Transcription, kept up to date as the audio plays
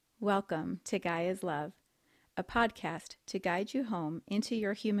Welcome to Gaia's Love, a podcast to guide you home into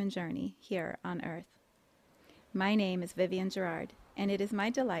your human journey here on Earth. My name is Vivian Gerard, and it is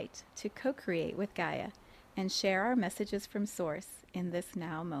my delight to co-create with Gaia and share our messages from Source in this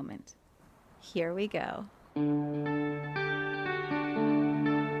now moment. Here we go.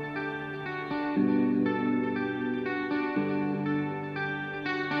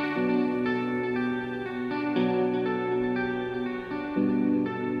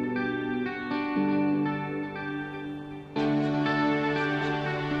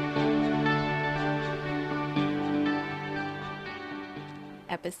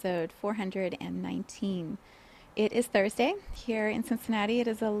 Episode 419. It is Thursday here in Cincinnati. It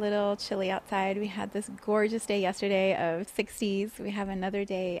is a little chilly outside. We had this gorgeous day yesterday of 60s. We have another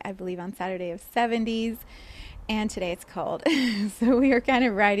day, I believe, on Saturday of 70s. And today it's cold. So we are kind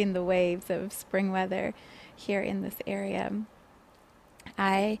of riding the waves of spring weather here in this area.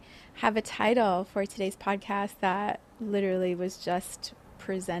 I have a title for today's podcast that literally was just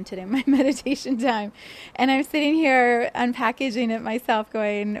presented in my meditation time. And I'm sitting here unpackaging it myself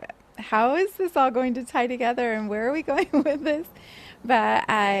going, how is this all going to tie together and where are we going with this? But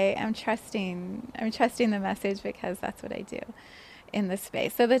I am trusting the message because that's what I do in this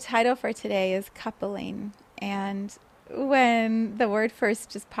space. So the title for today is coupling. And when the word first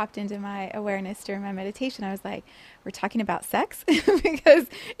just popped into my awareness during my meditation, I was like, we're talking about sex? Because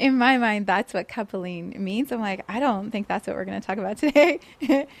in my mind, that's what coupling means. I'm like, I don't think that's what we're going to talk about today.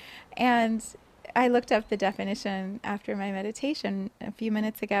 And I looked up the definition after my meditation a few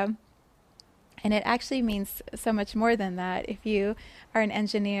minutes ago. And it actually means so much more than that. If you are an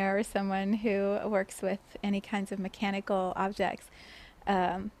engineer or someone who works with any kinds of mechanical objects,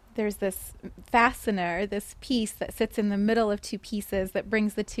 there's this fastener, this piece that sits in the middle of two pieces that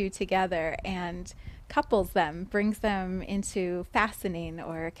brings the two together and couples them, brings them into fastening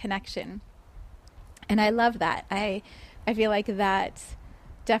or connection. And I love that. I feel like that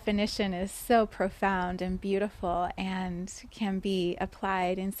definition is so profound and beautiful and can be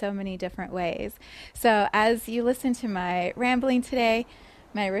applied in so many different ways. So as you listen to my rambling today,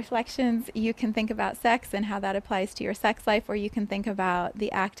 my reflections, you can think about sex and how that applies to your sex life, or you can think about the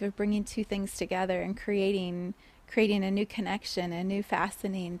act of bringing two things together and creating a new connection, a new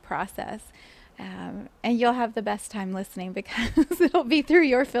fastening process. And you'll have the best time listening because it'll be through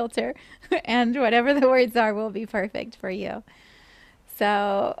your filter and whatever the words are will be perfect for you.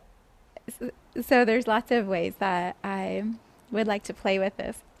 So there's lots of ways that I would like to play with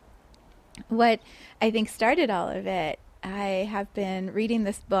this. What I think started all of it, I have been reading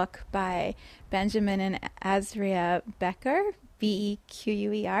this book by Benjamin and Azria Becker,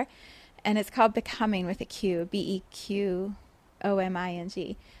 Bequer, and it's called Becoming with a Q, Beqoming.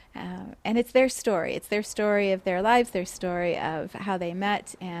 And it's their story. It's their story of their lives, their story of how they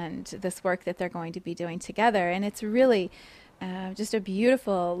met, and this work that they're going to be doing together. And it's really just a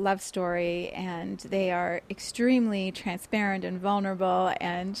beautiful love story, and they are extremely transparent and vulnerable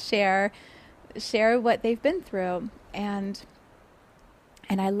and share what they've been through. And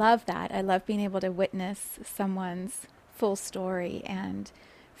I love that. I love being able to witness someone's full story and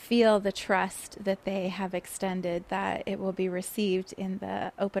feel the trust that they have extended, that it will be received in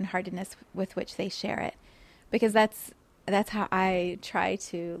the open-heartedness with which they share it. Because that's how I try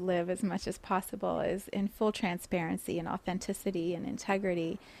to live as much as possible, is in full transparency and authenticity and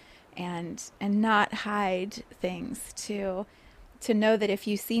integrity, and not hide things, to know that if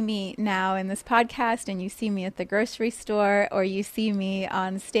you see me now in this podcast and you see me at the grocery store or you see me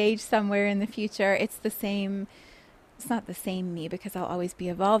on stage somewhere in the future, it's not the same me because I'll always be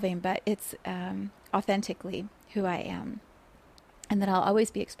evolving, but it's authentically who I am, and that I'll always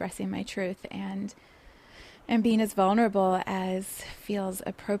be expressing my truth and being as vulnerable as feels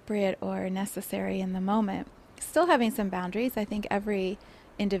appropriate or necessary in the moment. Still having some boundaries. I think every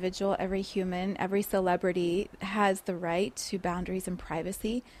individual, every human, every celebrity has the right to boundaries and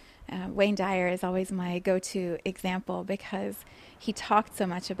privacy. Wayne Dyer is always my go-to example because he talked so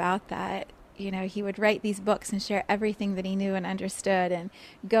much about that. You know, he would write these books and share everything that he knew and understood and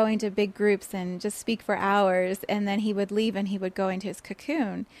go into big groups and just speak for hours. And then he would leave and he would go into his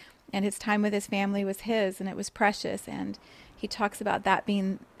cocoon, and his time with his family was his, and it was precious. And he talks about that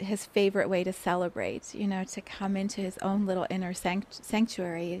being his favorite way to celebrate, you know, to come into his own little inner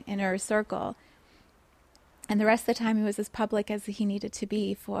sanctuary, inner circle. And the rest of the time he was as public as he needed to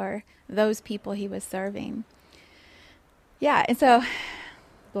be for those people he was serving. Yeah, and so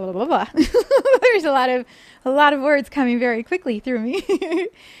blah, blah, blah, blah. There's a lot of words coming very quickly through me.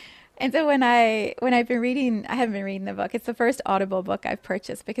 And so when I've been reading, I haven't been reading the book. It's the first Audible book I've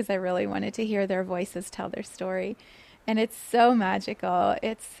purchased because I really wanted to hear their voices tell their story. And it's so magical.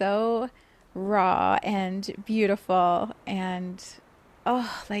 It's so raw and beautiful. And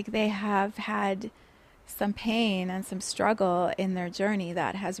oh, like they have had some pain and some struggle in their journey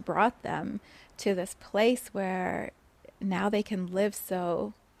that has brought them to this place where now they can live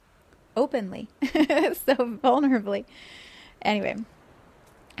so openly, so vulnerably. Anyway,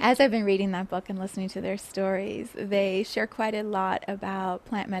 as I've been reading that book and listening to their stories, they share quite a lot about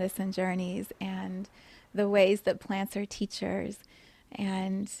plant medicine journeys and the ways that plants are teachers,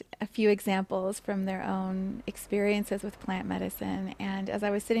 and a few examples from their own experiences with plant medicine. And as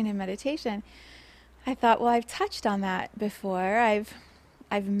I was sitting in meditation, I thought, well, I've touched on that before. I've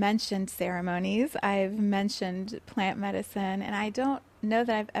mentioned ceremonies, I've mentioned plant medicine, and I don't know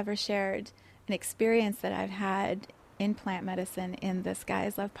that I've ever shared an experience that I've had in plant medicine in this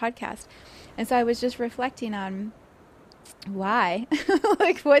Guys Love podcast. And so I was just reflecting on why,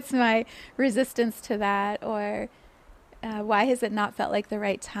 like what's my resistance to that, or why has it not felt like the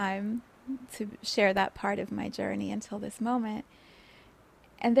right time to share that part of my journey until this moment?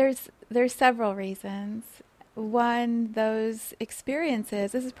 And there's several reasons. One, those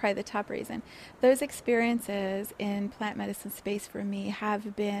experiences, this is probably the top reason, those experiences in plant medicine space for me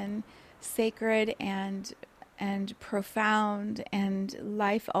have been sacred and profound and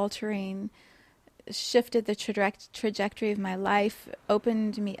life-altering, shifted the trajectory of my life,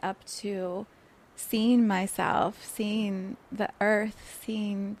 opened me up to seeing myself, seeing the earth,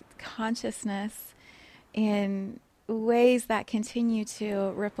 seeing consciousness in ways that continue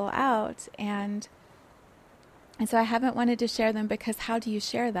to ripple out. And so I haven't wanted to share them, because how do you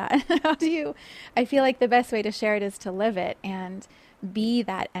share that? I feel like the best way to share it is to live it and be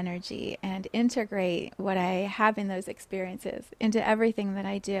that energy and integrate what I have in those experiences into everything that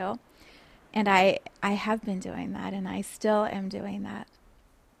I do. And I have been doing that, and I still am doing that.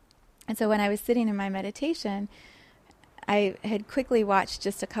 And so when I was sitting in my meditation, I had quickly watched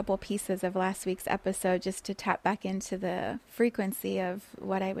just a couple pieces of last week's episode just to tap back into the frequency of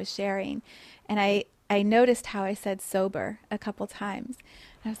what I was sharing. And I noticed how I said sober a couple times.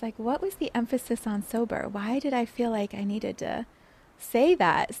 And I was like, what was the emphasis on sober? Why did I feel like I needed to say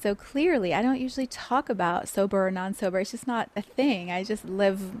that so clearly? I don't usually talk about sober or non-sober. It's just not a thing. I just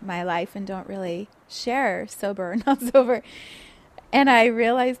live my life and don't really share sober or non-sober. And I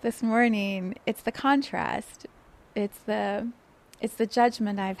realized this morning it's the contrast. It's the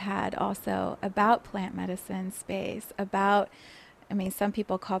judgment I've had also about plant medicine space, about, I mean, some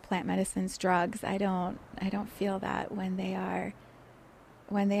people call plant medicines drugs. I don't feel that when they are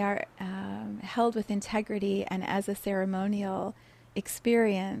held with integrity and as a ceremonial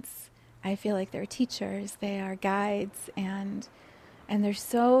experience. I feel like they're teachers, they are guides, and there's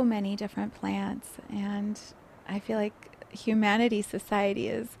so many different plants, and I feel like humanity, society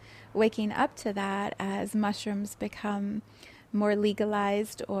is waking up to that as mushrooms become more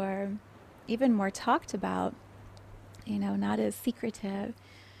legalized or even more talked about, not as secretive.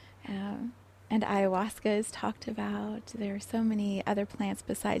 And ayahuasca is talked about. There are so many other plants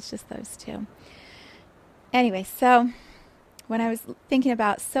besides just those two. Anyway, so when I was thinking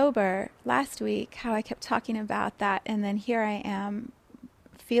about sober last week, how I kept talking about that, and then here I am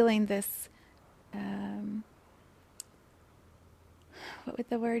feeling this, what would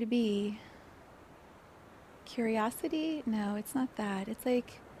the word be? Curiosity? No, it's not that. It's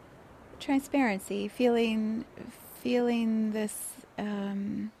like transparency, feeling this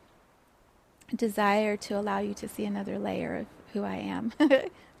desire to allow you to see another layer of who I am,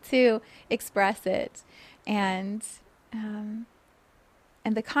 to express it, and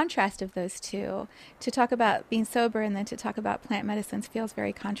the contrast of those two, to talk about being sober and then to talk about plant medicines, feels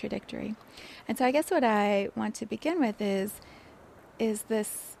very contradictory. And so I guess what I want to begin with is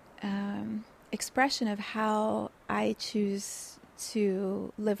this expression of how I choose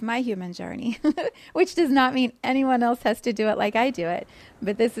to live my human journey, which does not mean anyone else has to do it like I do it,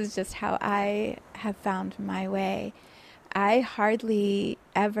 but this is just how I have found my way. I hardly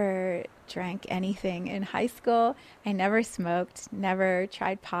ever drank anything in high school. I never smoked, never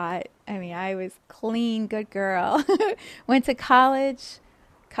tried pot. I mean, I was clean, good girl. Went to college,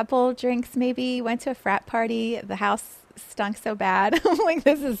 couple drinks maybe, went to a frat party. The house stunk so bad. I'm like,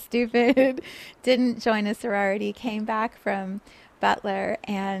 this is stupid. Didn't join a sorority, came back from Butler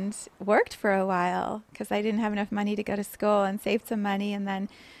and worked for a while because I didn't have enough money to go to school, and saved some money, and then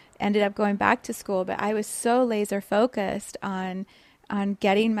ended up going back to school. But I was so laser focused on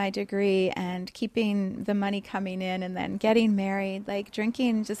getting my degree and keeping the money coming in and then getting married. Like,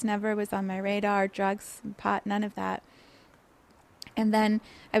 drinking just never was on my radar, drugs, pot, none of that. And then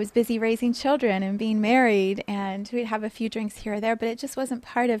I was busy raising children and being married, and we'd have a few drinks here or there, but it just wasn't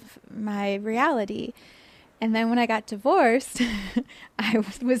part of my reality. And then when I got divorced, I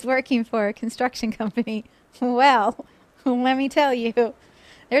was working for a construction company. Well, let me tell you,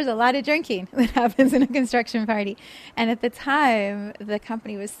 there's a lot of drinking that happens in a construction party. And at the time, the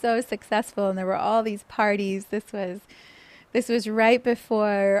company was so successful and there were all these parties. This was right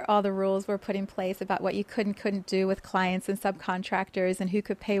before all the rules were put in place about what you could and couldn't do with clients and subcontractors and who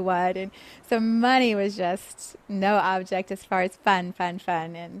could pay what. And so money was just no object as far as fun.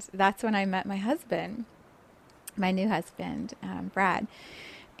 And that's when I met my husband, my new husband, Brad.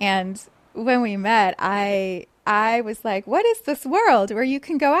 And when we met, I was like, what is this world where you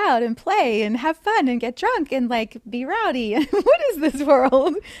can go out and play and have fun and get drunk and like be rowdy? What is this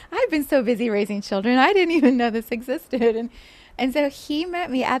world? I've been so busy raising children. I didn't even know this existed. And so he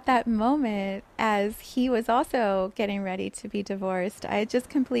met me at that moment as he was also getting ready to be divorced. I had just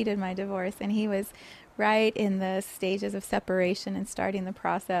completed my divorce and he was right in the stages of separation and starting the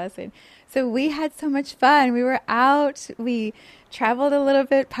process. And so we had so much fun. We were out, we traveled a little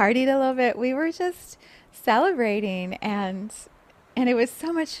bit, partied a little bit. We were just celebrating and it was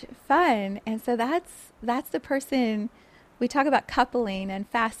so much fun. And so that's the person. We talk about coupling and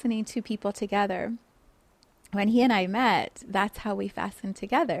fastening two people together. When he and I met, that's how we fastened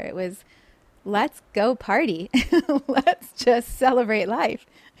together. It was, let's go party. Let's just celebrate life.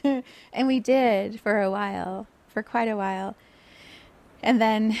 And we did for quite a while. And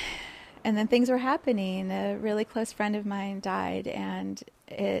then things were happening. A really close friend of mine died and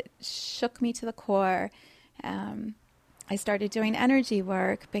it shook me to the core. I started doing energy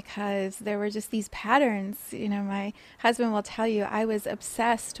work because there were just these patterns. You know, my husband will tell you I was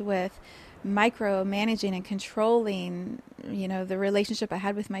obsessed with micromanaging and controlling, you know, the relationship I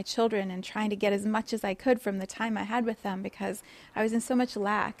had with my children and trying to get as much as I could from the time I had with them because I was in so much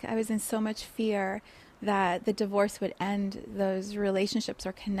lack. I was in so much fear that the divorce would end those relationships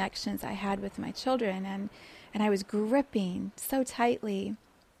or connections I had with my children. And I was gripping so tightly.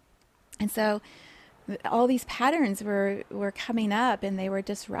 And so all these patterns were coming up and they were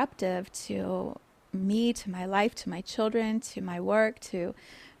disruptive to me, to my life, to my children, to my work, to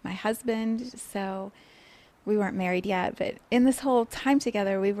my husband. So we weren't married yet, but in this whole time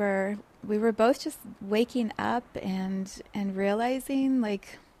together, we were both just waking up and realizing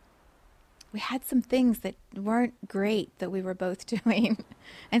like we had some things that weren't great that we were both doing.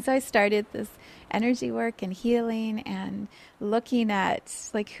 And so I started this energy work and healing and looking at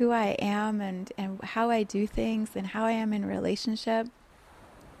like who I am and how I do things and how I am in relationship.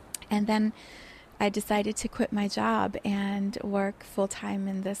 And then I decided to quit my job and work full-time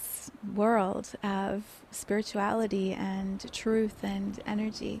in this world of spirituality and truth and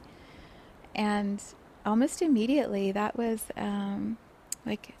energy. And almost immediately, that was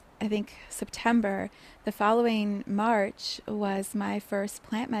I think September, the following March was my first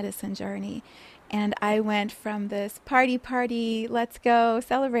plant medicine journey. And I went from this party, let's go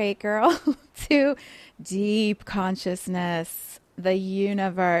celebrate, girl, to deep consciousness. The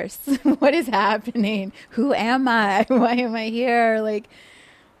universe. What is happening? Who am I? Why am I here? Like,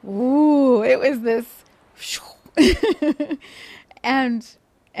 ooh, it was this. and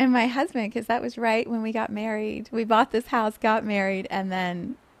my husband, because that was right when we got married. We bought this house, got married, and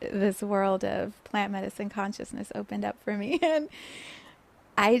then this world of plant medicine consciousness opened up for me. And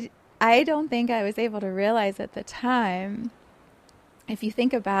I don't think I was able to realize at the time. If you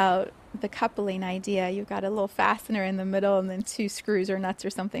think about the coupling idea, you've got a little fastener in the middle and then two screws or nuts or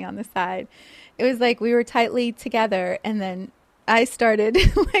something on the side. It was like we were tightly together and then I started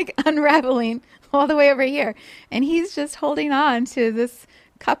like unraveling all the way over here. And he's just holding on to this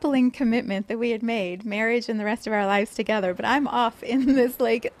coupling commitment that we had made, marriage and the rest of our lives together. But I'm off in this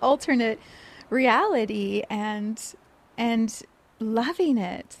like alternate reality and loving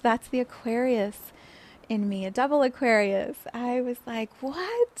it. That's the Aquarius in me, a double Aquarius. I was like,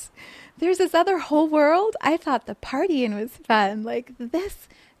 what? There's this other whole world? I thought the partying was fun. Like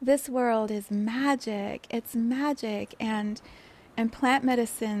this world is magic. It's magic. And plant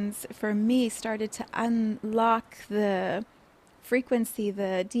medicines for me started to unlock the frequency,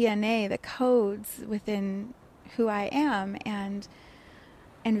 the DNA, the codes within who I am and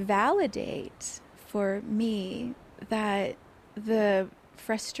validate for me that the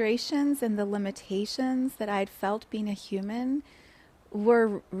frustrations and the limitations that I'd felt being a human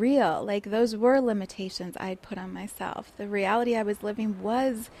were real. Like those were limitations I'd put on myself. The reality I was living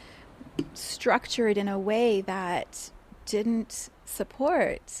was structured in a way that didn't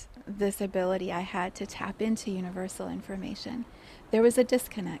support this ability I had to tap into universal information. There was a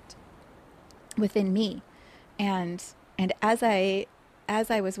disconnect within me. And as I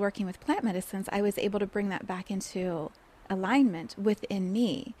was working with plant medicines, I was able to bring that back into alignment within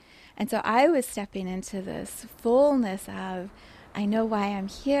me. And so I was stepping into this fullness of, I know why I'm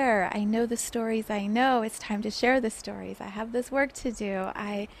here. I know the stories I know. It's time to share the stories. I have this work to do.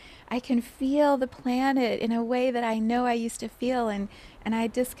 I can feel the planet in a way that I know I used to feel and I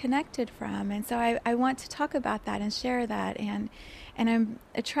disconnected from. And so I want to talk about that and share that. And I'm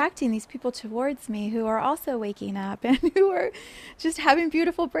attracting these people towards me who are also waking up and who are just having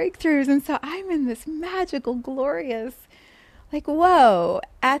beautiful breakthroughs. And so I'm in this magical, glorious, like, whoa,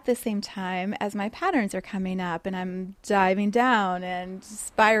 at the same time as my patterns are coming up and I'm diving down and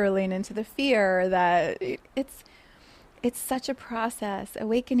spiraling into the fear that it's such a process.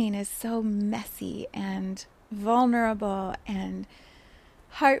 Awakening is so messy and vulnerable and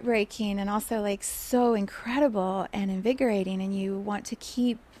heartbreaking and also like so incredible and invigorating. And you want to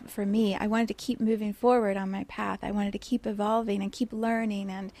keep, for me, I wanted to keep moving forward on my path. I wanted to keep evolving and keep learning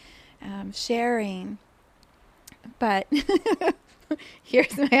and sharing. But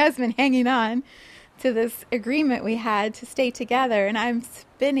here's my husband hanging on to this agreement we had to stay together, and I'm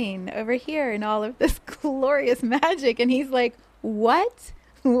spinning over here in all of this glorious magic, and he's like, what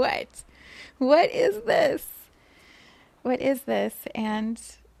is this? What is this? And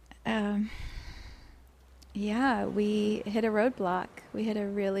yeah, we hit a roadblock. We hit a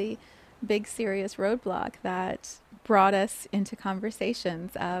really big, serious roadblock that brought us into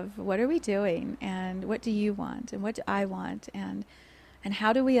conversations of what are we doing and what do you want and what do I want and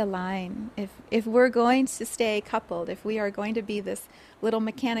how do we align if we're going to stay coupled, if we are going to be this little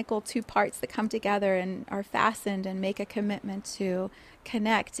mechanical two parts that come together and are fastened and make a commitment to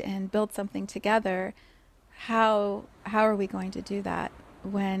connect and build something together. How are we going to do that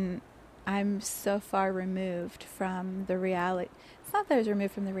when I'm so far removed from the reality? It's not that I was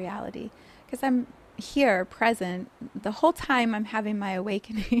removed from the reality, because I'm here, present, the whole time I'm having my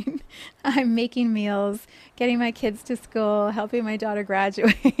awakening. I'm making meals, getting my kids to school, helping my daughter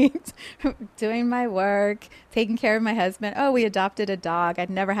graduate, doing my work, taking care of my husband. Oh, we adopted a dog.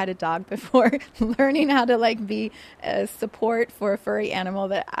 I'd never had a dog before. Learning how to like be a support for a furry animal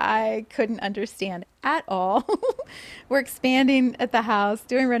that I couldn't understand at all. We're expanding at the house,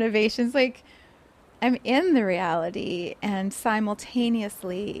 doing renovations. Like, I'm in the reality and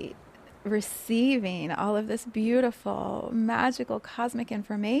simultaneously receiving all of this beautiful, magical, cosmic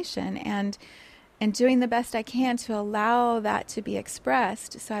information and doing the best I can to allow that to be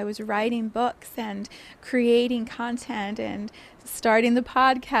expressed. So I was writing books and creating content and starting the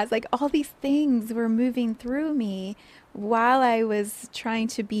podcast. Like, all these things were moving through me while I was trying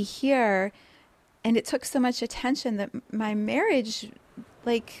to be here. And it took so much attention that my marriage,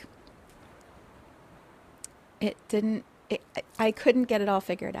 like, I couldn't get it all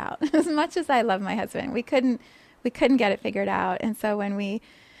figured out. As much as I love my husband, we couldn't get it figured out. And so when we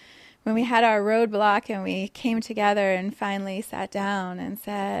had our roadblock and we came together and finally sat down and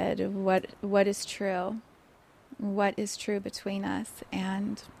said, what is true? What is true between us?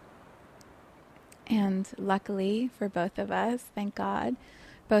 And luckily for both of us, thank God,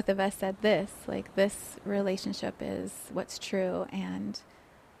 both of us said this, like, this relationship is what's true, and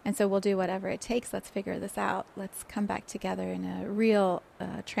so we'll do whatever it takes. Let's figure this out. Let's come back together in a real,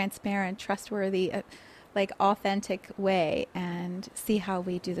 transparent, trustworthy, like authentic way and see how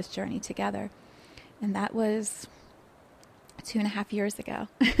we do this journey together. And that was 2.5 years ago.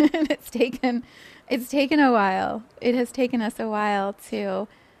 And it's taken a while. It has taken us a while to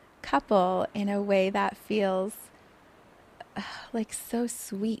couple in a way that feels like so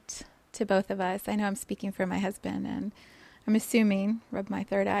sweet to both of us. I know I'm speaking for my husband, and I'm assuming, rub my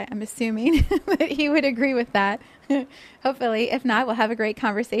third eye, I'm assuming that he would agree with that. Hopefully. If not, we'll have a great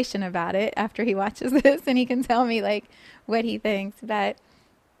conversation about it after he watches this and he can tell me like what he thinks. But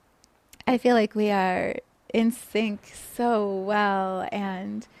I feel like we are in sync so well,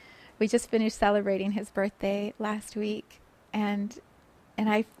 and we just finished celebrating his birthday last week, and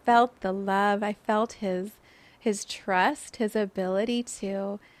I felt the love. I felt his trust, his ability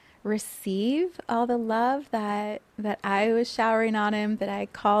to receive all the love that I was showering on him, that I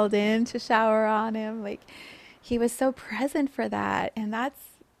called in to shower on him. Like, he was so present for that, and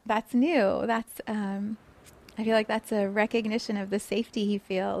that's new. That's I feel like that's a recognition of the safety he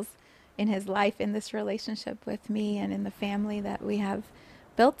feels in his life, in this relationship with me, and in the family that we have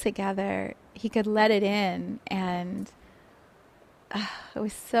built together. He could let it in, and it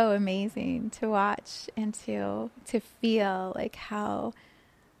was so amazing to watch and to feel like how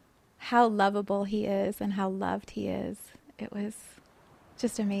lovable he is and how loved he is. It was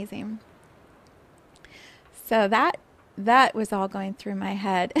just amazing. So that was all going through my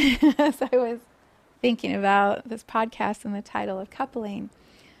head as I was thinking about this podcast and the title of Coupling.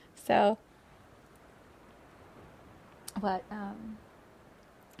 So what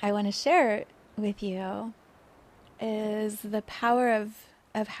I want to share with you is the power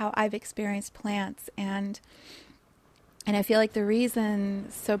of how I've experienced plants. And I feel like the reason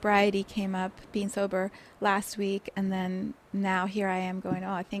sobriety came up, being sober last week, and then now here I am going,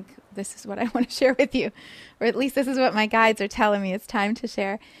 oh, I think this is what I want to share with you. Or at least this is what my guides are telling me it's time to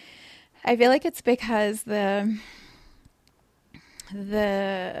share. I feel like it's because the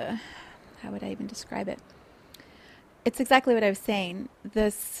how would I even describe it? It's exactly what I was saying.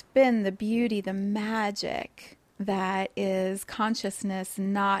 The spin, the beauty, the magic that is consciousness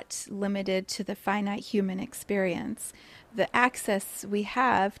not limited to the finite human experience. The access we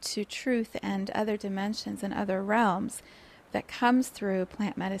have to truth and other dimensions and other realms that comes through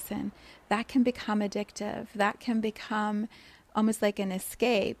plant medicine, that can become addictive. That can become almost like an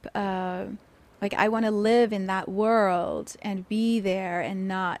escape. Like I want to live in that world and be there and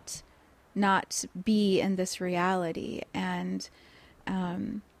not be in this reality. And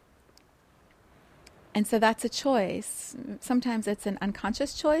so that's a choice. Sometimes it's an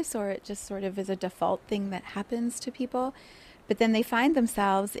unconscious choice, or it just sort of is a default thing that happens to people. But then they find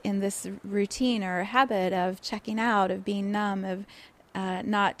themselves in this routine or habit of checking out, of being numb, of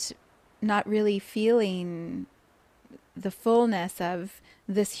not really feeling the fullness of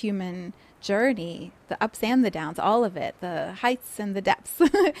this human journey, the ups and the downs, all of it, the heights and the depths.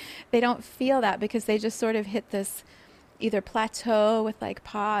 They don't feel that because they just sort of hit this either plateau with like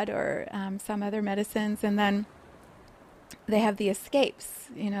pod or some other medicines, and then they have the escapes,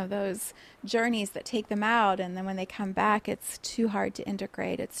 those journeys that take them out, and then when they come back, it's too hard to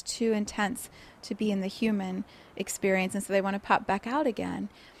integrate. It's too intense to be in the human experience, and so they want to pop back out again.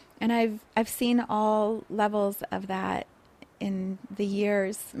 And I've seen all levels of that in the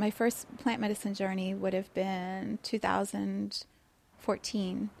years. My first plant medicine journey would have been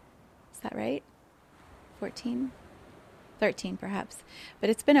 2014. Is that right? 14? 13 perhaps, but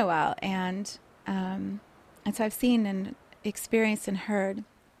it's been a while, and so I've seen and experienced and heard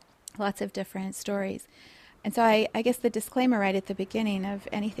lots of different stories. And so I guess the disclaimer right at the beginning of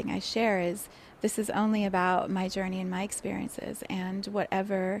anything I share is this is only about my journey and my experiences, and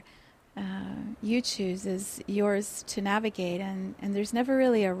whatever you choose is yours to navigate, and there's never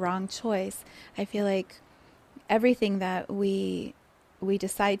really a wrong choice. I feel like everything that we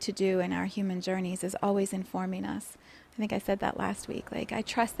decide to do in our human journeys is always informing us. I think I said that last week. Like, I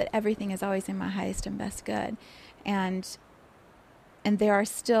trust that everything is always in my highest and best good. And there are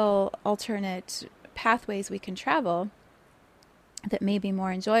still alternate pathways we can travel that may be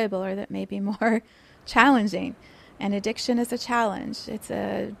more enjoyable or that may be more challenging. And addiction is a challenge. It's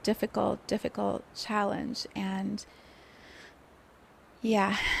a difficult challenge. And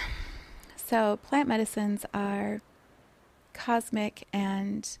yeah, so plant medicines are cosmic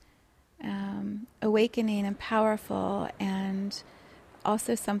and awakening and powerful, and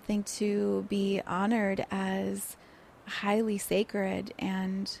also something to be honored as highly sacred,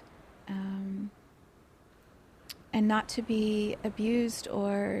 and not to be abused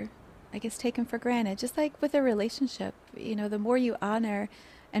or, I guess, taken for granted. Just like with a relationship, the more you honor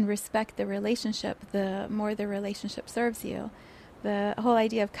and respect the relationship, the more the relationship serves you. The whole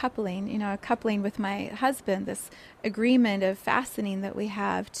idea of coupling, coupling with my husband, this agreement of fastening that we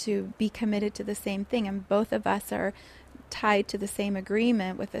have to be committed to the same thing, and both of us are tied to the same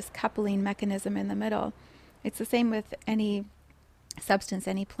agreement with this coupling mechanism in the middle. It's the same with any substance,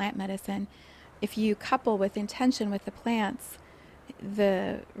 any plant medicine. If you couple with intention with the plants,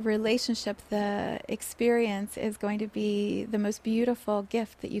 the relationship, the experience is going to be the most beautiful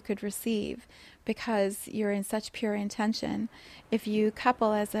gift that you could receive, because you're in such pure intention. If you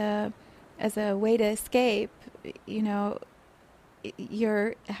couple as a way to escape, you're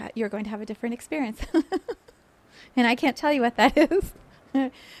going to have a different experience. And I can't tell you what that is.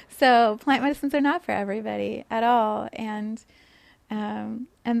 So plant medicines are not for everybody at all, and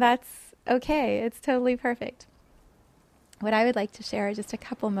that's okay. It's totally perfect. What I would like to share are just a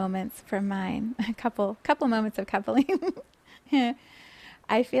couple moments from mine, a couple moments of coupling.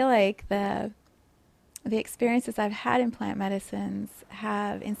 I feel like the experiences I've had in plant medicines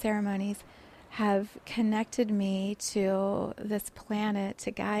in ceremonies, have connected me to this planet,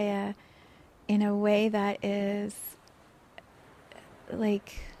 to Gaia, in a way that is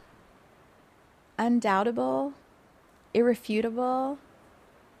like undoubtable, irrefutable,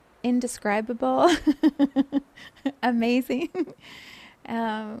 indescribable, amazing,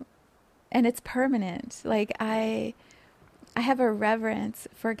 and it's permanent. Like I have a reverence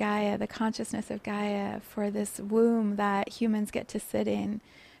for Gaia, the consciousness of Gaia, for this womb that humans get to sit in,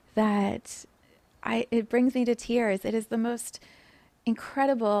 that it brings me to tears. It is the most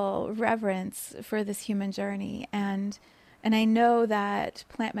incredible reverence for this human journey. And I know that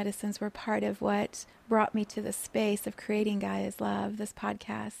plant medicines were part of what brought me to the space of creating Gaia's Love, this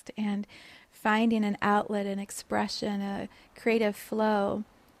podcast, and finding an outlet, an expression, a creative flow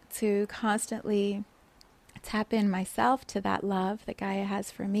to constantly tap in myself to that love that Gaia has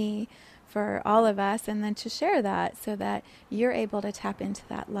for me, for all of us, and then to share that so that you're able to tap into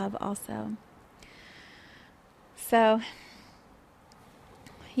that love also. So,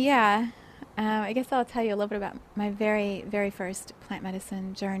 yeah, I guess I'll tell you a little bit about my very, very first plant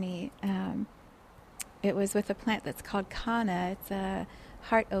medicine journey. It was with a plant that's called Kanna. It's a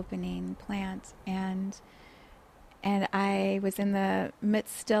heart-opening plant, and I was in the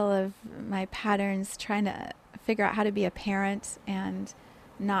midst still of my patterns, trying to figure out how to be a parent and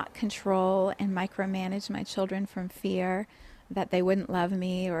not control and micromanage my children from fear that they wouldn't love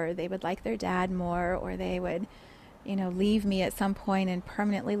me, or they would like their dad more, or they would, leave me at some point and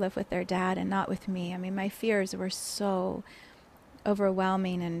permanently live with their dad and not with me. I mean, my fears were so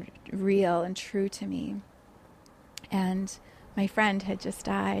overwhelming and real and true to me. And my friend had just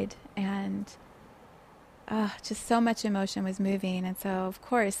died, and just so much emotion was moving. And so, of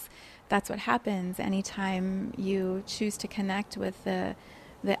course, that's what happens anytime you choose to connect with the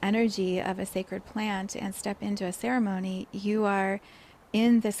energy of a sacred plant and step into a ceremony. You are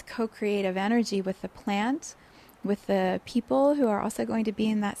in this co-creative energy with the plant, with the people who are also going to be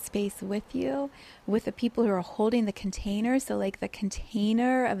in that space with you, with the people who are holding the container. So like the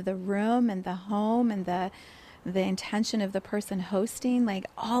container of the room and the home and the intention of the person hosting, like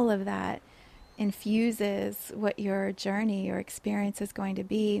all of that infuses what your journey, your experience is going to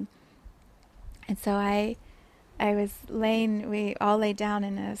be. And so I was we all laid down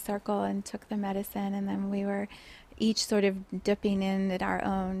in a circle and took the medicine, and then we were each sort of dipping in at our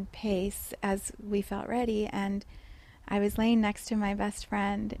own pace as we felt ready. And I was laying next to my best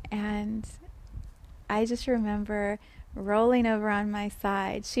friend, and I just remember rolling over on my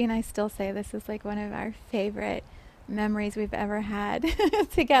side. She and I still say this is like one of our favorite memories we've ever had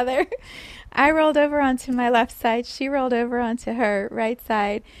together. I rolled over onto my left side. She rolled over onto her right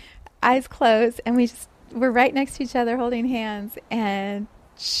side, eyes closed, and we just were right next to each other holding hands, and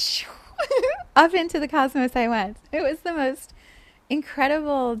up into the cosmos I went. It was the most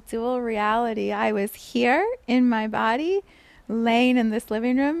incredible dual reality. I was here in my body, laying in this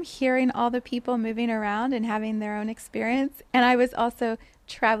living room, hearing all the people moving around and having their own experience, and I was also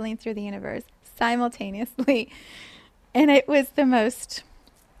traveling through the universe simultaneously. And it was the most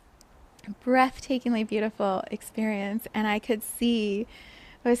breathtakingly beautiful experience, and I could see,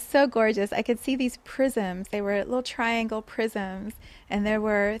 it was so gorgeous. I could see these prisms. They were little triangle prisms, and there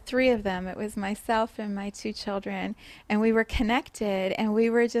were 3 of them. It was myself and my 2 children, and we were connected, and we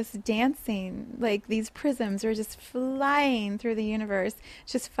were just dancing. Like these prisms were just flying through the universe,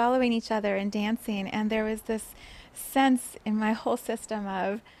 just following each other and dancing. And there was this sense in my whole system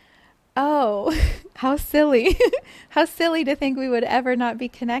of, oh, how silly. How silly to think we would ever not be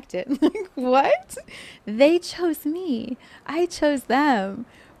connected. Like, what? They chose me. I chose them.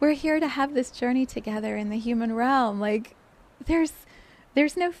 We're here to have this journey together in the human realm. Like, there's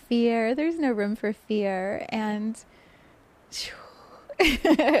no fear. There's no room for fear. And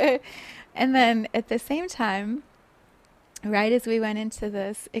and then at the same time, right as we went into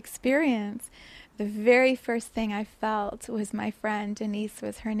this experience, the very first thing I felt was my friend, Denise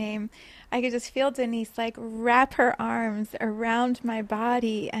was her name. I could just feel Denise like wrap her arms around my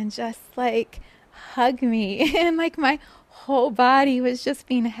body and just like hug me. And like my whole body was just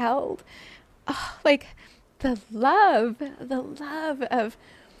being held. Oh, like the love of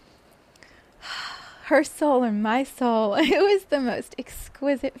her soul and my soul. It was the most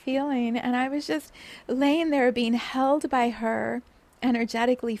exquisite feeling. And I was just laying there being held by her,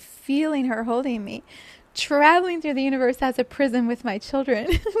 energetically feeling her holding me, traveling through the universe as a prism with my children,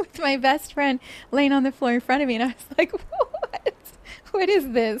 with my best friend laying on the floor in front of me. And I was like, what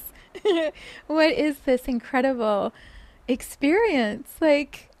is this? What is this incredible experience?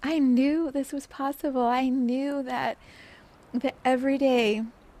 Like, I knew this was possible. I knew that the everyday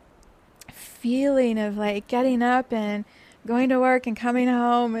feeling of like getting up and going to work and coming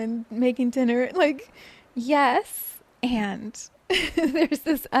home and making dinner, like, yes, and there's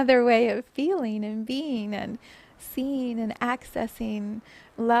this other way of feeling and being and seeing and accessing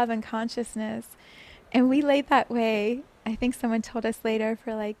love and consciousness. And we laid that way, I think someone told us later,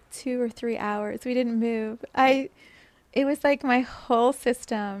 for like 2 or 3 hours. We didn't move. It was like my whole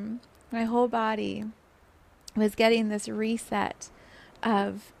system, my whole body was getting this reset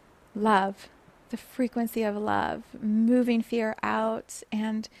of love the frequency of love, moving fear out.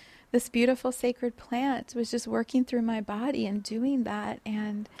 And this beautiful sacred plant was just working through my body and doing that.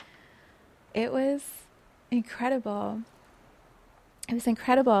 And it was incredible. It was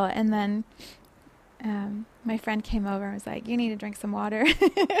incredible. And then my friend came over and was like, you need to drink some water.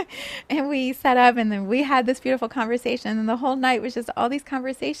 And we sat up, and then we had this beautiful conversation. And the whole night was just all these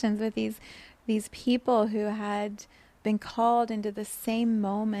conversations with these people who had been called into the same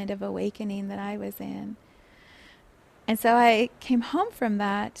moment of awakening that I was in. And so I came home from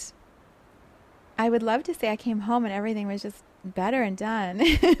that. I would love to say I came home and everything was just better and done.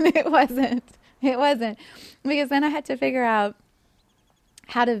 It wasn't. It wasn't. Because then I had to figure out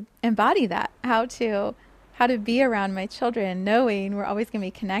how to embody that, how to be around my children, knowing we're always going to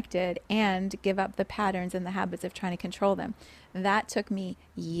be connected, and give up the patterns and the habits of trying to control them. That took me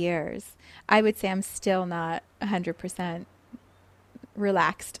years. I would say I'm still not 100%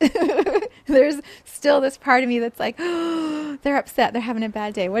 relaxed. There's still this part of me that's like, oh, they're upset, they're having a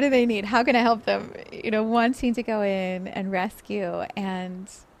bad day. What do they need? How can I help them? Wanting to go in and rescue. And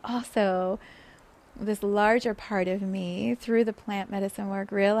also this larger part of me through the plant medicine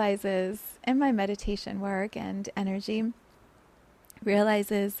work realizes, and my meditation work and energy,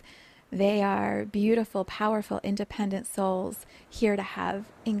 realizes they are beautiful, powerful, independent souls here to have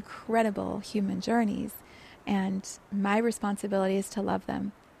incredible human journeys. And my responsibility is to love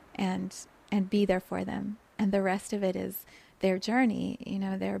them and be there for them. And the rest of it is their journey.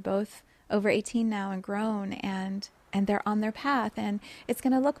 They're both over 18 now and grown, and they're on their path. And it's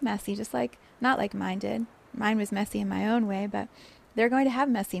going to look messy, just like, not like mine did. Mine was messy in my own way, but they're going to have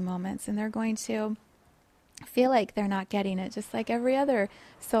messy moments, and they're going to feel like they're not getting it, just like every other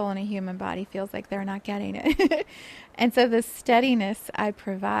soul in a human body feels like they're not getting it. And so the steadiness I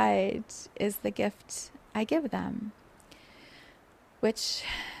provide is the gift I give them, which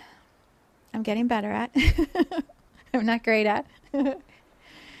I'm getting better at. I'm not great at.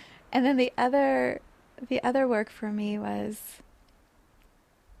 And then the other work for me was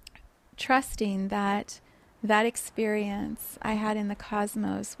trusting that experience I had in the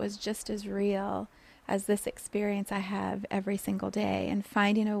cosmos was just as real as this experience I have every single day, and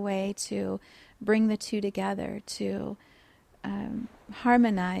finding a way to bring the two together, to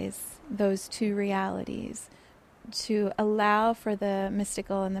harmonize those two realities, to allow for the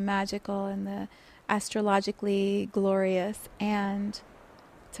mystical and the magical and the astrologically glorious, and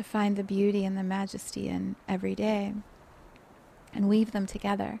to find the beauty and the majesty in every day and weave them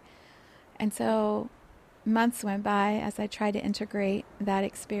together. And so months went by as I tried to integrate that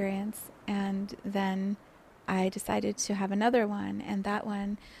experience, and then I decided to have another one, and that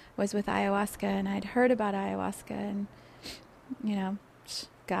one was with ayahuasca. And I'd heard about ayahuasca and,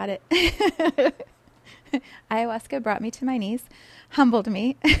 got it. Ayahuasca brought me to my knees, humbled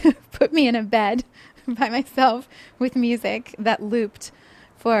me, put me in a bed by myself with music that looped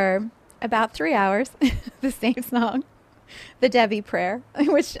for about 3 hours, the same song, the Devi prayer,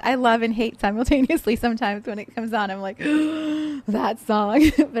 which I love and hate simultaneously. Sometimes when it comes on, I'm like, that song.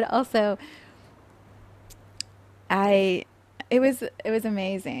 But also, it was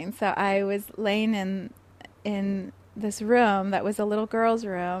amazing. So I was laying in this room that was a little girl's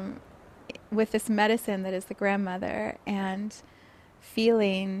room with this medicine that is the grandmother, and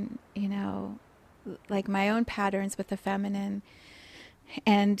feeling, like my own patterns with the feminine.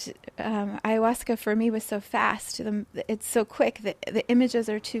 And ayahuasca for me was so fast. It's so quick. The images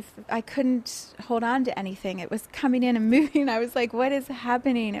are I couldn't hold on to anything. It was coming in and moving. I was like, what is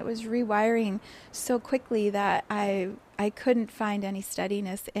happening? It was rewiring so quickly that I couldn't find any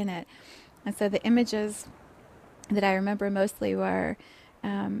steadiness in it. And so the images that I remember mostly were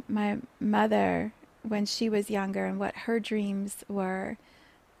my mother when she was younger and what her dreams were,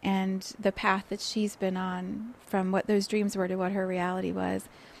 and the path that she's been on from what those dreams were to what her reality was.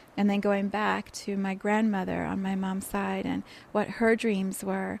 And then going back to my grandmother on my mom's side and what her dreams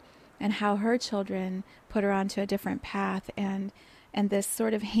were and how her children put her onto a different path, and this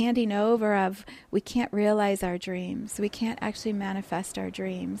sort of handing over of we can't realize our dreams, we can't actually manifest our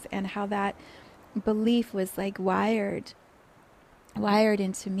dreams, and how that belief was like wired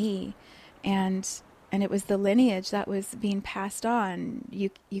into me. And it was the lineage that was being passed on.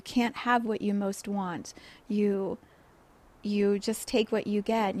 You can't have what you most want. You just take what you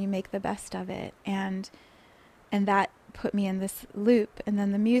get and you make the best of it. And that put me in this loop. And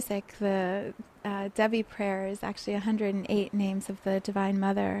then the music, the Devi prayer is actually 108 names of the Divine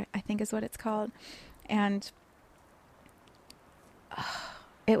Mother, I think is what it's called. And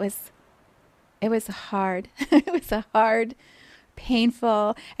it was hard. It was a hard,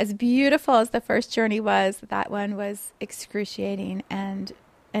 painful, as beautiful as the first journey was, that one was excruciating and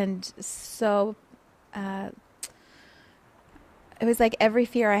and so it was like every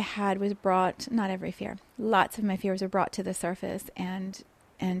fear I had was brought, not every fear, lots of my fears were brought to the surface and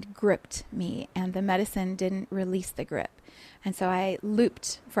gripped me, and the medicine didn't release the grip. And so I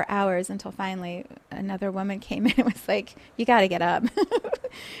looped for hours until finally another woman came in and was like, you got to get up.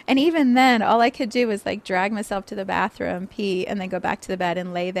 And even then, all I could do was like drag myself to the bathroom, pee, and then go back to the bed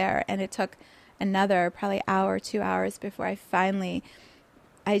and lay there. And it took another probably hour, 2 hours before I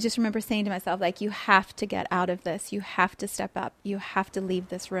just remember saying to myself, like, you have to get out of this. You have to step up. You have to leave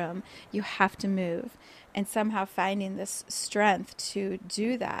this room. You have to move. And somehow finding this strength to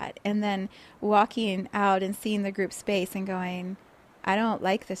do that. And then walking out and seeing the group space and going, I don't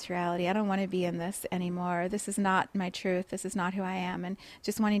like this reality. I don't want to be in this anymore. This is not my truth. This is not who I am. And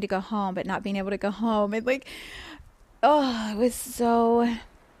just wanting to go home, but not being able to go home. And like, oh, it was so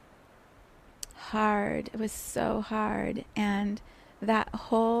hard. It was so hard. And that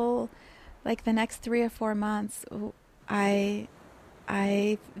whole, like the next 3 or 4 months, I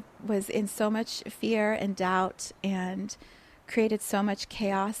was in so much fear and doubt and created so much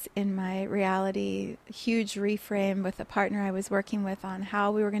chaos in my reality, huge reframe with a partner I was working with on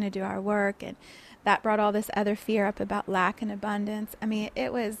how we were going to do our work. And that brought all this other fear up about lack and abundance. I mean,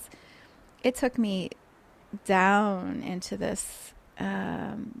 it took me down into this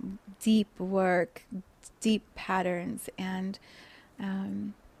deep work, deep patterns, and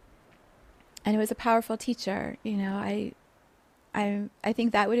it was a powerful teacher. You know, I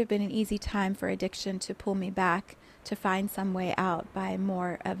think that would have been an easy time for addiction to pull me back, to find some way out by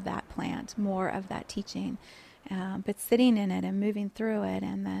more of that plant, more of that teaching. But sitting in it and moving through it,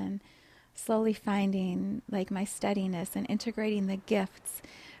 and then slowly finding like my steadiness and integrating the gifts.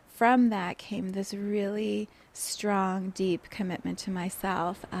 From that came this really strong, deep commitment to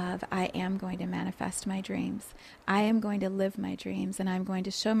myself of I am going to manifest my dreams. I am going to live my dreams, and I'm going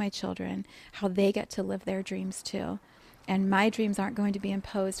to show my children how they get to live their dreams too. And my dreams aren't going to be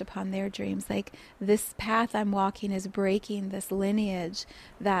imposed upon their dreams. Like, this path I'm walking is breaking this lineage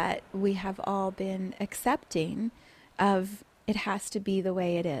that we have all been accepting of it has to be the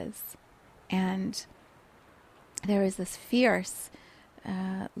way it is. And there is this fierce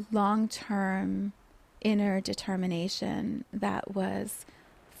long-term inner determination that was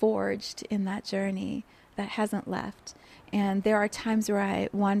forged in that journey that hasn't left. And there are times where I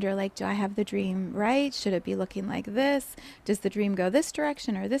wonder, like, do I have the dream right? Should it be looking like this? Does the dream go this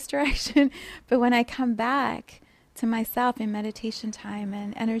direction or this direction? But when I come back to myself in meditation time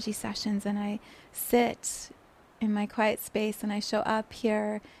and energy sessions, and I sit in my quiet space and I show up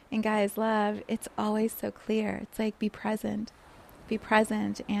here in Gaia's love, it's always so clear. It's like, be present. Be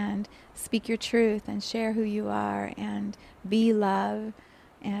present and speak your truth and share who you are and be love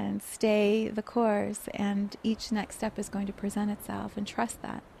and stay the course, and each next step is going to present itself, and trust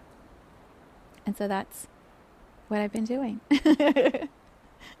that. And so that's what I've been doing.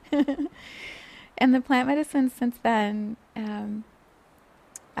 And the plant medicine since then,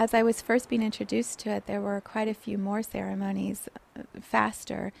 as I was first being introduced to it, there were quite a few more ceremonies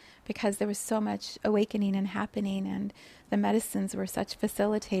faster because there was so much awakening and happening, and the medicines were such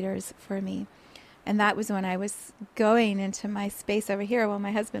facilitators for me. And that was when I was going into my space over here while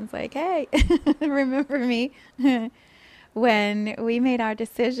my husband's like, hey, remember me? When we made our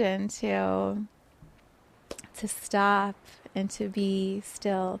decision to stop and to be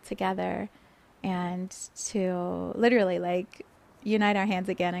still together and to literally like unite our hands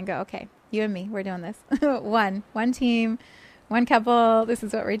again and go, okay, you and me, we're doing this. One team, one couple, this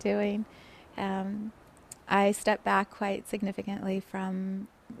is what we're doing. I stepped back quite significantly from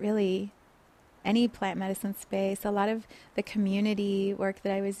really any plant medicine space. A lot of the community work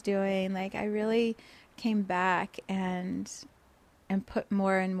that I was doing, like I really came back and put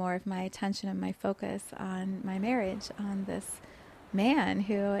more and more of my attention and my focus on my marriage, on this man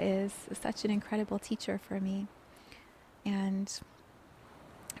who is such an incredible teacher for me. And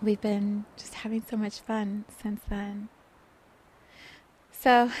we've been just having so much fun since then.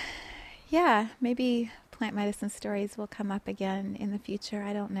 So, yeah, maybe plant medicine stories will come up again in the future.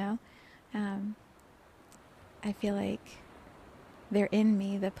 I don't know. I feel like they're in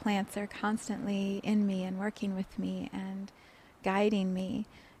me. The plants are constantly in me and working with me and guiding me.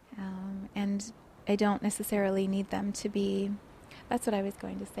 And I don't necessarily need them to be, that's what I was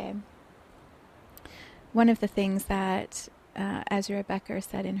going to say. One of the things that Azura Becker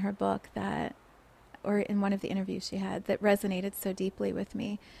said in her book that, or in one of the interviews she had, that resonated so deeply with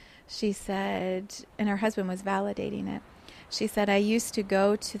me, she said, and her husband was validating it, she said, I used to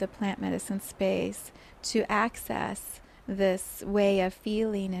go to the plant medicine space to access this way of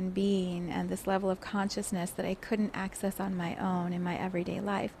feeling and being and this level of consciousness that I couldn't access on my own in my everyday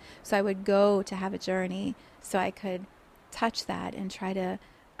life. So I would go to have a journey so I could touch that and try to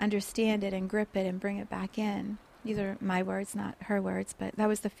understand it and grip it and bring it back in. These are my words, not her words, but that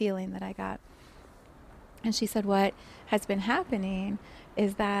was the feeling that I got. And she said, what has been happening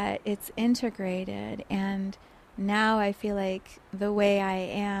is that it's integrated, and now I feel like the way I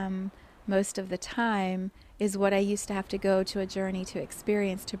am most of the time is what I used to have to go to a journey to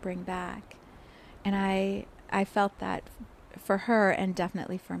experience to bring back. And I felt that for her and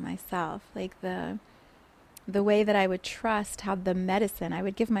definitely for myself, like the way that I would trust how the medicine, I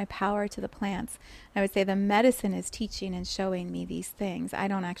would give my power to the plants. I would say the medicine is teaching and showing me these things. I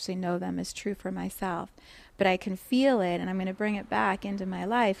don't actually know them as true for myself, but I can feel it, and I'm going to bring it back into my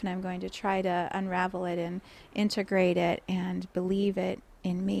life, and I'm going to try to unravel it and integrate it and believe it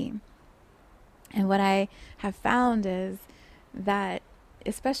in me. And what I have found is that,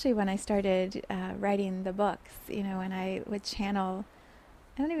 especially when I started writing the books, when I would channel,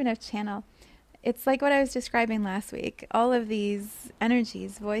 I don't even know channel, it's like what I was describing last week. All of these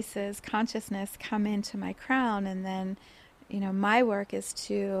energies, voices, consciousness come into my crown, and then, my work is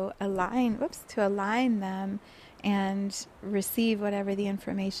to align them and receive whatever the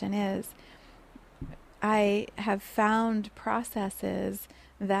information is. I have found processes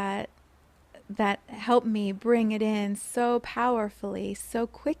that help me bring it in so powerfully, so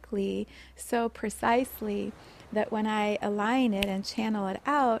quickly, so precisely, that when I align it and channel it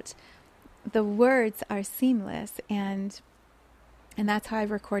out, the words are seamless, and that's how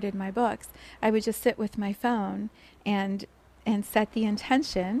I've recorded my books. I would just sit with my phone and set the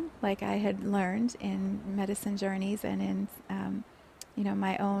intention, like I had learned in medicine journeys and in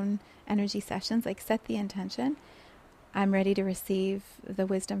my own energy sessions. Like, set the intention. I'm ready to receive the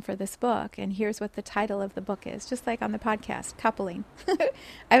wisdom for this book, and here's what the title of the book is. Just like on the podcast, coupling,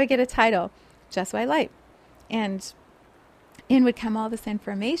 I would get a title, Just White Light, and in would come all this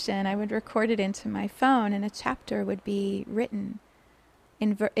information. I would record it into my phone, and a chapter would be written.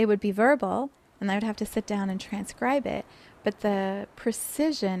 It would be verbal, and I would have to sit down and transcribe it. But the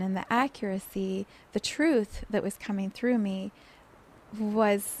precision and the accuracy, the truth that was coming through me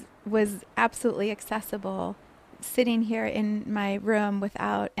was absolutely accessible, sitting here in my room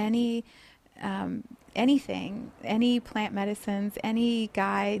without any anything, any plant medicines, any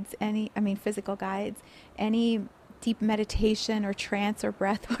guides, physical guides, any deep meditation or trance or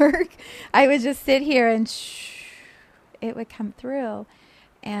breath work. I would just sit here and it would come through.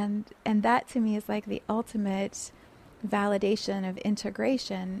 And that to me is like the ultimate validation of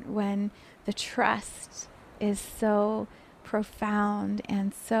integration, when the trust is so profound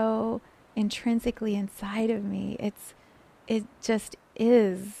and so intrinsically inside of me. It just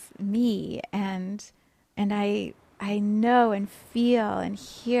is me, and I know and feel and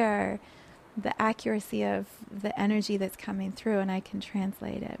hear the accuracy of the energy that's coming through, and I can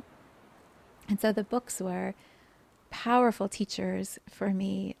translate it. And so the books were powerful teachers for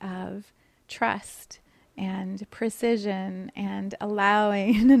me of trust and precision and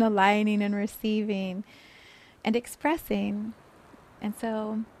allowing and aligning and receiving and expressing. And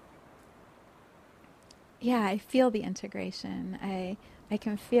so, yeah, I feel the integration. I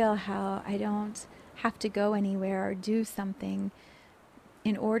can feel how I don't have to go anywhere or do something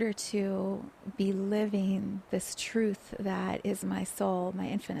in order to be living this truth that is my soul, my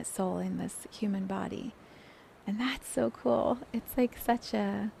infinite soul in this human body. And that's so cool. It's like such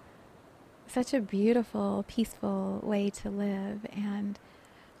a beautiful, peaceful way to live. And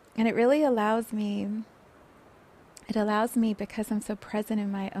it really allows me, because I'm so present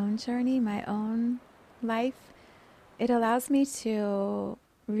in my own journey, my own life, it allows me to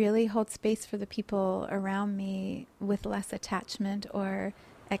really hold space for the people around me with less attachment or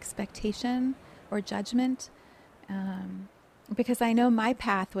expectation or judgment. Because I know my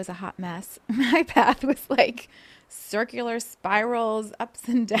path was a hot mess. My path was like circular spirals, ups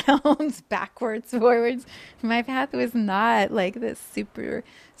and downs, backwards, forwards. My path was not like this super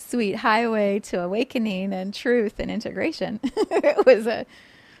sweet highway to awakening and truth and integration. It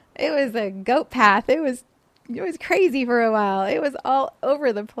was a goat path. It was crazy for a while. It was all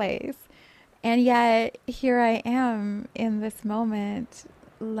over the place. And yet here I am in this moment,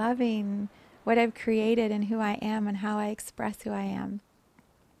 loving what I've created and who I am and how I express who I am.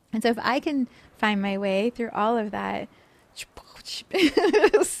 And so if I can find my way through all of that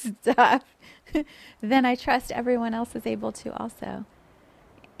stuff, then I trust everyone else is able to also.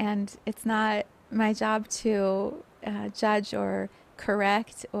 And it's not my job to judge or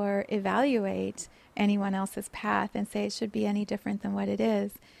correct or evaluate anyone else's path and say it should be any different than what it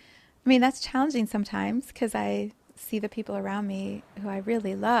is. I mean, that's challenging sometimes, because I see the people around me who I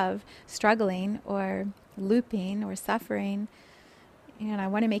really love struggling or looping or suffering, and I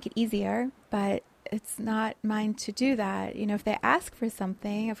want to make it easier, but it's not mine to do that. If they ask for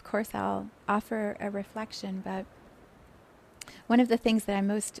something, of course I'll offer a reflection, but one of the things that I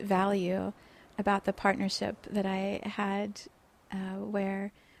most value about the partnership that I had,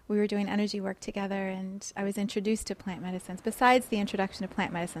 where we were doing energy work together and I was introduced to plant medicines, besides the introduction to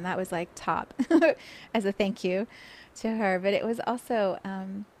plant medicine, that was like top as a thank you to her. But it was also,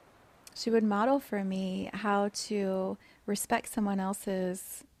 she would model for me how to respect someone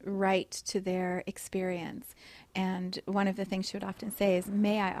else's right to their experience. And one of the things she would often say is,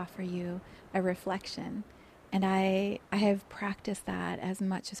 may I offer you a reflection? And I have practiced that as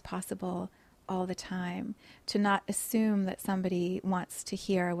much as possible all the time, to not assume that somebody wants to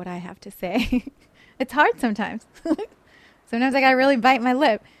hear what I have to say. It's hard sometimes. Sometimes I gotta really bite my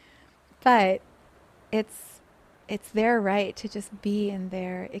lip. But it's their right to just be in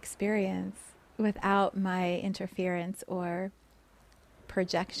their experience without my interference or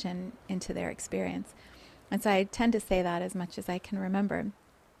projection into their experience. And so I tend to say that as much as I can remember.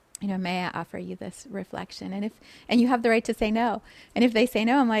 May I offer you this reflection? And you have the right to say no. And if they say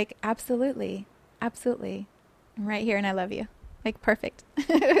no, I'm like, absolutely, absolutely. I'm right here and I love you. Like, perfect.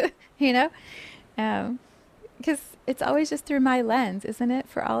 Because it's always just through my lens, isn't it?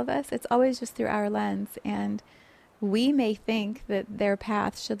 For all of us, it's always just through our lens. And we may think that their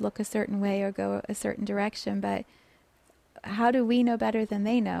path should look a certain way or go a certain direction, but how do we know better than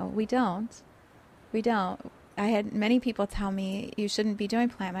they know? We don't. We don't. I had many people tell me, you shouldn't be doing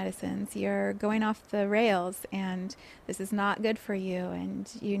plant medicines. You're going off the rails and this is not good for you. And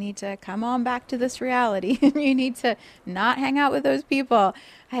you need to come on back to this reality. And you need to not hang out with those people.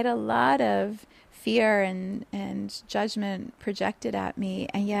 I had a lot of fear and judgment projected at me.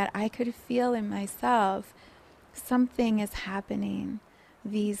 And yet I could feel in myself something is happening.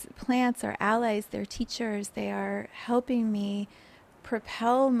 These plants are allies. They're teachers. They are helping me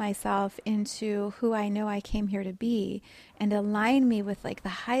propel myself into who I know I came here to be and align me with like the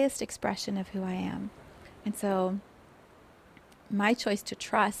highest expression of who I am. And so my choice to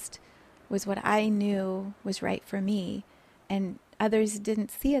trust was what I knew was right for me, and others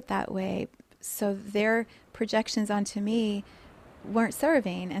didn't see it that way. So their projections onto me weren't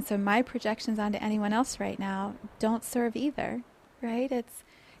serving. And so my projections onto anyone else right now don't serve either, right? It's,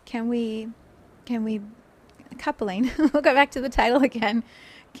 can we coupling, we'll go back to the title again.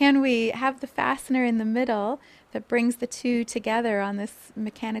 Can we have the fastener in the middle that brings the two together on this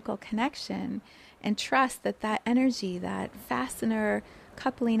mechanical connection, and trust that that energy, that fastener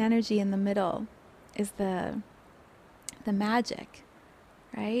coupling energy in the middle is the magic,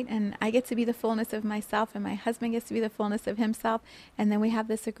 right? And I get to be the fullness of myself and my husband gets to be the fullness of himself, and then we have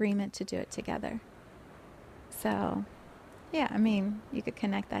this agreement to do it together. So yeah, I mean, you could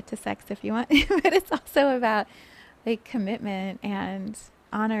connect that to sex if you want, but it's also about like commitment and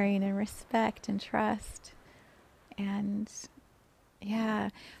honoring and respect and trust. And yeah,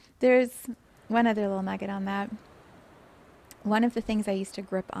 there's one other little nugget on that. One of the things I used to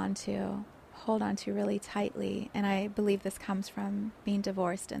grip onto, hold onto really tightly, and I believe this comes from being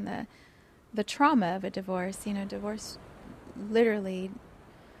divorced and the trauma of a divorce. Divorce literally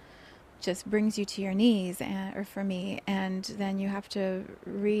just brings you to your knees, or for me, and then you have to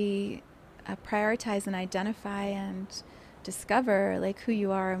prioritize and identify and discover like who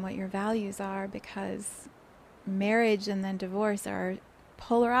you are and what your values are, because marriage and then divorce are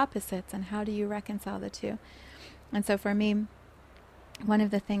polar opposites, and how do you reconcile the two? And so for me, one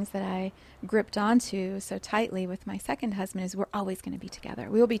of the things that I gripped onto so tightly with my second husband is, we're always going to be together.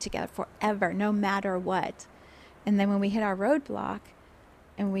 We will be together forever, no matter what. And then when we hit our roadblock,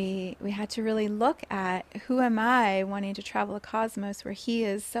 and we had to really look at, who am I wanting to travel a cosmos where he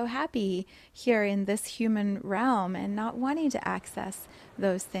is so happy here in this human realm and not wanting to access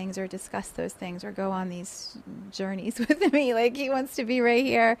those things or discuss those things or go on these journeys with me. Like, he wants to be right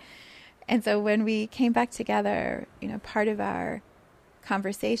here. And so when we came back together, part of our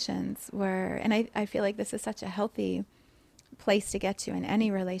conversations were, and I feel like this is such a healthy place to get to in any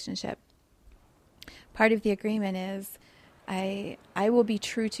relationship. Part of the agreement is, I will be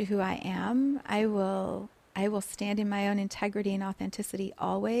true to who I am. I will stand in my own integrity and authenticity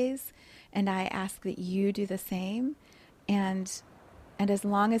always, and I ask that you do the same. And as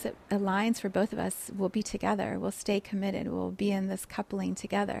long as it aligns for both of us, we'll be together. We'll stay committed. We'll be in this coupling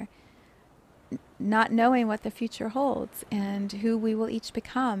together, not knowing what the future holds and who we will each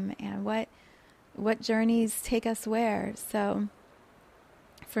become and what journeys take us where. So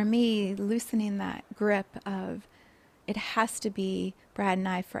for me, loosening that grip of it has to be Brad and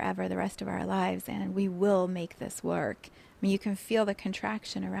I forever, the rest of our lives, and we will make this work. I mean, you can feel the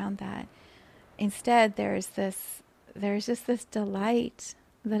contraction around that. Instead, there's just this delight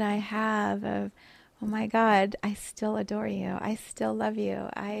that I have of, oh my God, I still adore you. I still love you.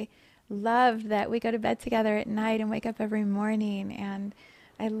 I love that we go to bed together at night and wake up every morning. And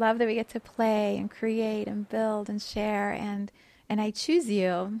I love that we get to play and create and build and share. And I choose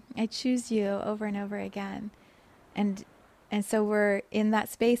you. I choose you over and over again. And so we're in that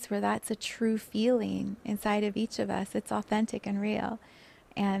space where that's a true feeling inside of each of us. It's authentic and real.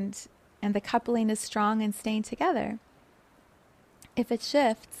 And the coupling is strong and staying together. If it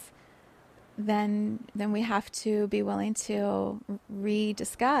shifts, then we have to be willing to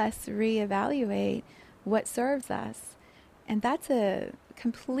rediscuss, reevaluate what serves us. And that's a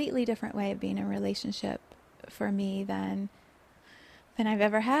completely different way of being in a relationship for me than I've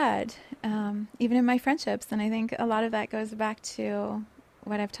ever had, even in my friendships. And I think a lot of that goes back to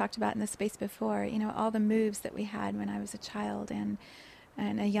what I've talked about in this space before, all the moves that we had when I was a child and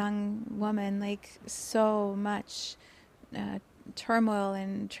a young woman, like so much turmoil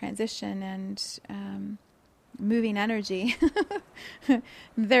and transition and moving energy.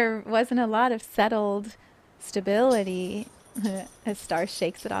 There wasn't a lot of settled stability. As Star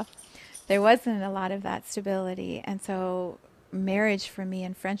shakes it off, there wasn't a lot of that stability. And so marriage for me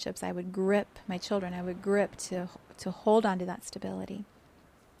and friendships, I would grip my children, I would grip to hold on to that stability.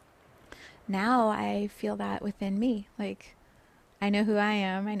 Now I feel that within me. Like, I know who I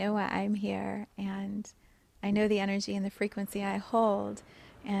am, I know why I'm here, and I know the energy and the frequency I hold,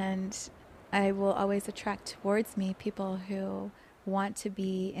 and I will always attract towards me people who want to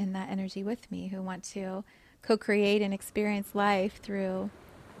be in that energy with me, who want to co-create and experience life through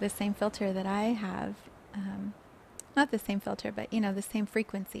the same filter that I have. Not the same filter, but, the same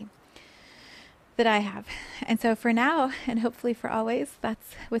frequency that I have. And so for now, and hopefully for always,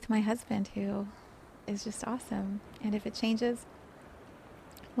 that's with my husband, who is just awesome. And if it changes,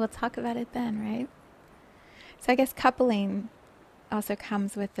 we'll talk about it then, right? So I guess coupling also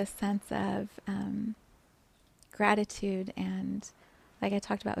comes with this sense of gratitude and, like I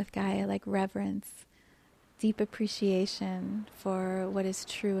talked about with Gaia, like reverence, deep appreciation for what is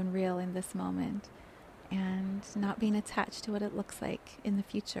true and real in this moment, and not being attached to what it looks like in the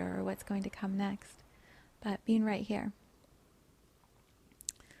future or what's going to come next, but being right here.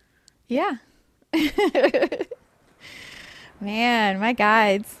 Yeah. Man, my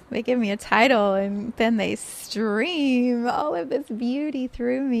guides, they give me a title and then they stream all of this beauty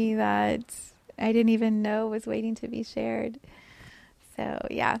through me that I didn't even know was waiting to be shared. So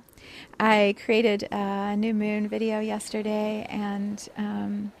yeah, I created a new moon video yesterday and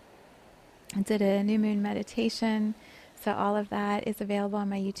I did a new moon meditation. So all of that is available on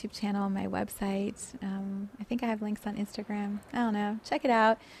my YouTube channel, my website. I think I have links on Instagram. I don't know. Check it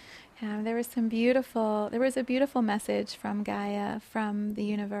out. There was a beautiful message from Gaia, from the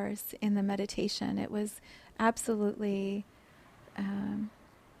universe in the meditation. It was absolutely,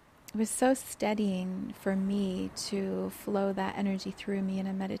 it was so steadying for me to flow that energy through me in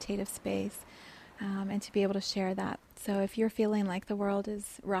a meditative space, and to be able to share that. So if you're feeling like the world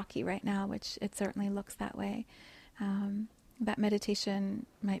is rocky right now, which it certainly looks that way, that meditation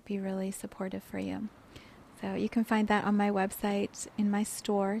might be really supportive for you. So you can find that on my website, in my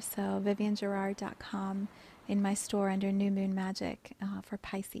store, so viviangerard.com, in my store under New Moon Magic for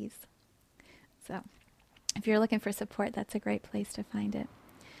Pisces. So if you're looking for support, that's a great place to find it.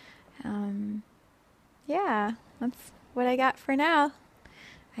 Yeah, that's what I got for now.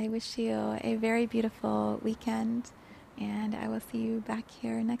 I wish you a very beautiful weekend, and I will see you back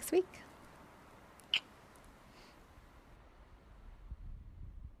here next week.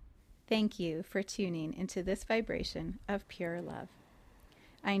 Thank you for tuning into this vibration of pure love.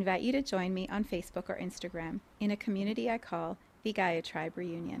 I invite you to join me on Facebook or Instagram in a community I call the Gaia Tribe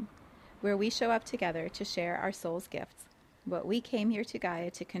Reunion, where we show up together to share our soul's gifts, what we came here to Gaia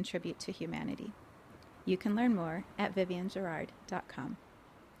to contribute to humanity. You can learn more at viviangerard.com.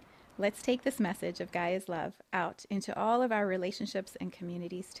 Let's take this message of Gaia's love out into all of our relationships and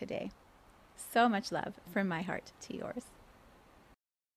communities today. So much love from my heart to yours.